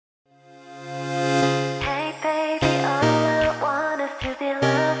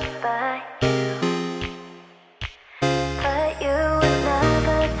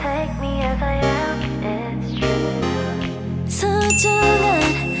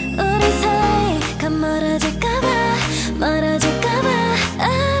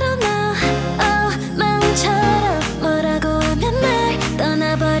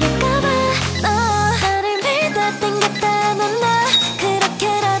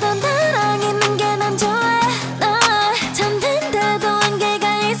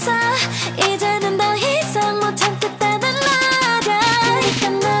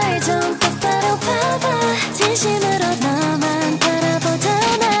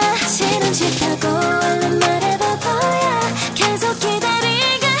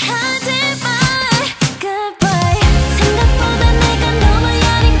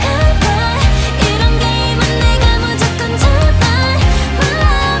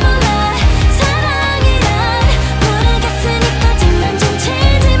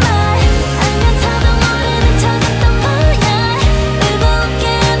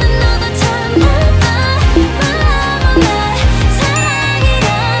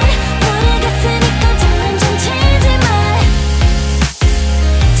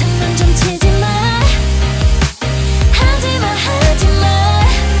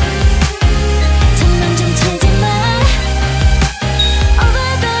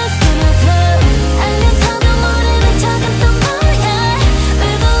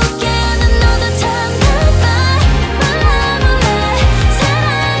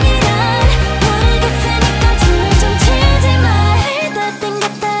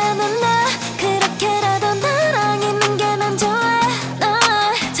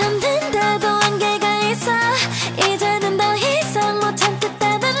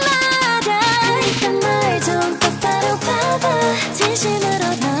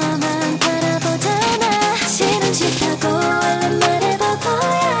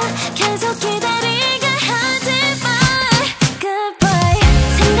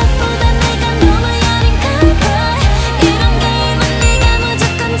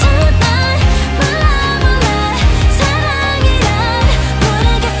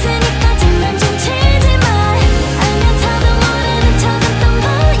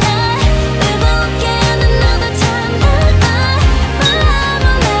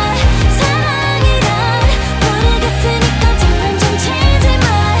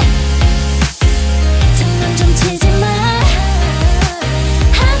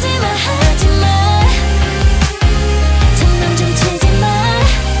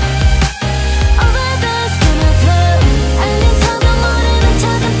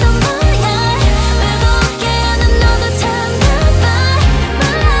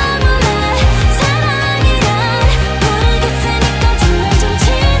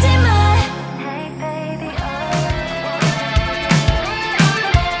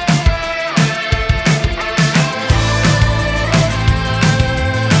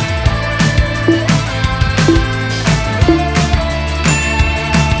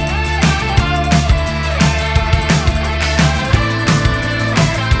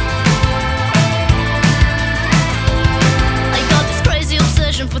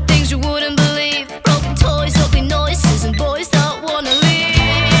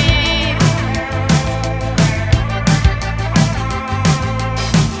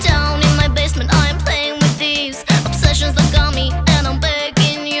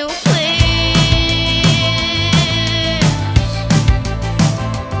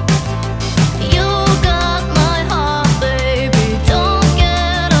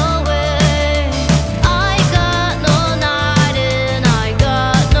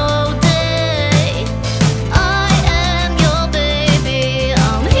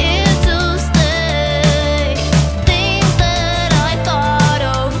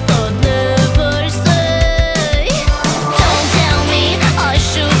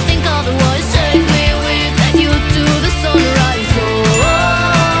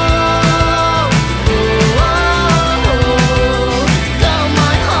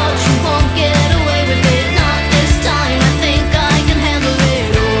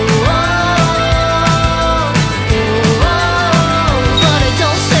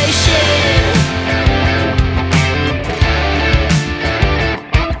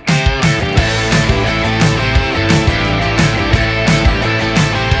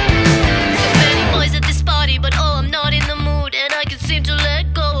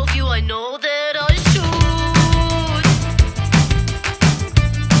I know that I should.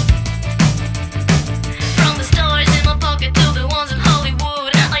 From the stars in my pocket to the ones in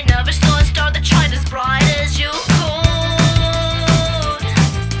Hollywood, I never saw a star that shine as bright as you could.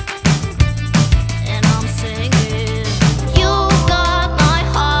 And I'm singing, you got my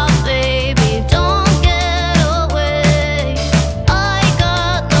heart, baby, don't get away. I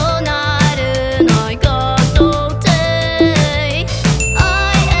got no night and I got no day.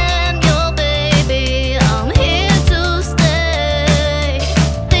 I am your baby, I'm here to stay.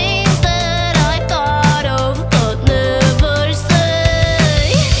 Things that I thought of but never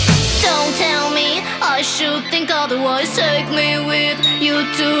say. Don't tell me I should think otherwise. Take me with you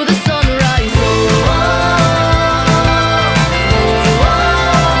to the sunrise. Oh, oh, oh, oh.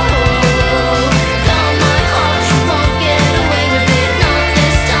 Got my heart, you won't get away with it. Not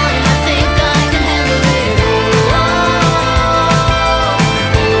this time, I think I can handle it. Oh, oh,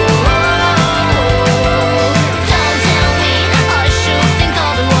 oh. Don't tell me I should think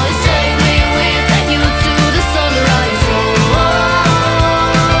otherwise. Take me with you to the sunrise. Oh, oh,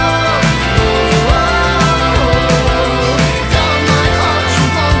 oh, oh. Got my heart, you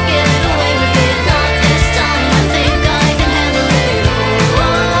won't get away with it. Not this time, I think I can handle it. Oh, oh,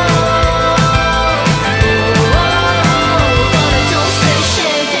 oh. But I don't say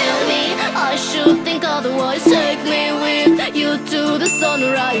shit. Tell me I should think otherwise. Take me with you to the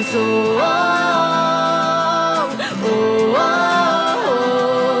sunrise. Oh, oh, oh,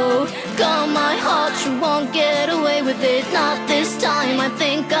 oh. Got my heart, you won't get away with it. Not this time, I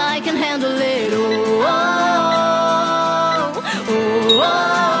think I can handle it. Oh, oh, oh,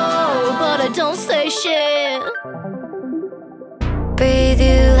 oh. But I don't say shit. Breathe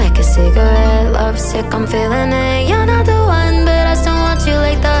you like a cigarette, lovesick, I'm feeling it. You're not the one, but I still want you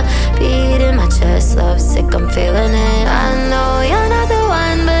like the beat in my chest. Lovesick, I'm feeling it. I know you're not the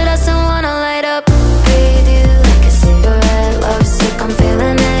one, but I still wanna light up. Breathe you like a cigarette, lovesick, I'm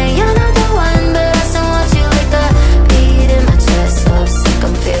feeling it. You're not the one, but I still want you like the beat in my chest. Lovesick,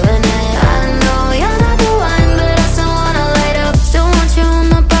 I'm feeling it. I know you're not the one, but I still wanna light up. Still want you in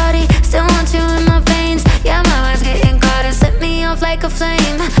my body, still want you in my veins. Yeah, my mind's getting caught and set me off like a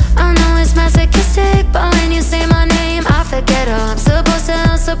flame. I know it's masochistic, but when you say my name, I forget all I'm supposed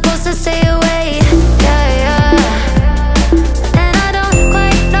to stay away. Yeah, yeah. And I don't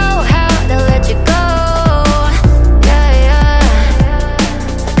quite know how to let you go. Yeah, yeah.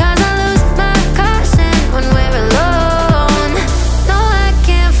 'Cause I lose my caution when we're alone. No, I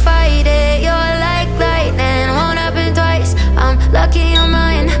can't fight it. You're like lightning, won't happen twice. I'm lucky you're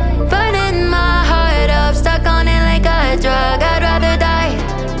mine, burning my heart up, stuck on it like a drug. I'd rather die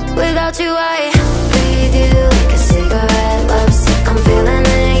without you. I breathe you like a cigarette, lovesick, I'm feeling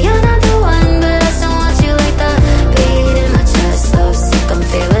it. You're not the one, but I still want you like the beat in my chest. Lovesick, I'm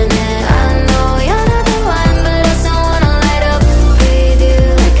feeling it. I know you're not the one, but I still wanna light up. Breathe you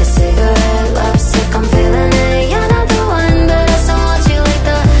like a cigarette, lovesick, I'm feeling it. You're not the one, but I still want you like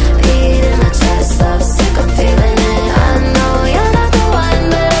the beat in my chest. Lovesick, I'm feeling it. I know you're not the one,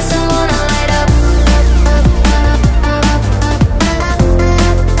 but I still wanna light up. I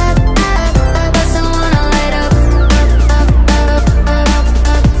still wanna light up.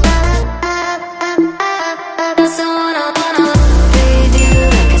 I still wanna breathe you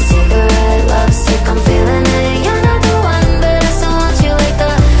like a cigarette, lovesick, I'm feeling it. You're not the one, but I still want you like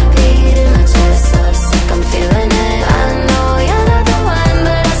the beat in my chest. Lovesick, I'm feeling it. I know you're not the one,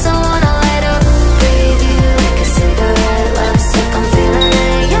 but I still wanna light up. Breathe you like a cigarette, lovesick, I'm feeling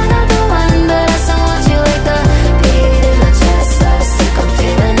it. You're not the one, but I still want you like the beat in my chest. Lovesick, I'm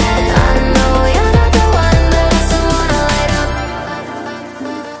feeling it. I know you're not the one, but I still wanna light up.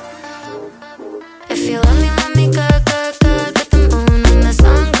 If you love me, good, good, good. Get the moon when the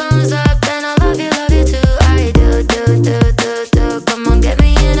sun comes up, then I love you too. I do, do, do, do, do. Come on, get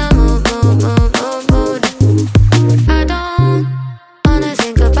me in a mood, mood, mood, mood, mood. I don't wanna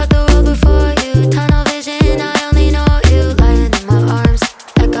think about the world before you. Tunnel vision, I only know you. Lying in my arms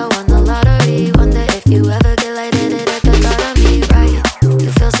like I won the lottery. Wonder if you ever get lightheaded at the thought of me, right? You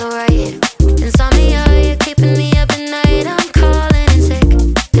feel so right. Insomnia, you're keeping me up at night. I'm calling in sick,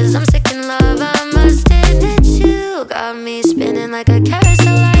 'cause I'm sick in love. I must admit you got me spinning like a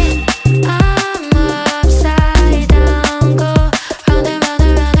carousel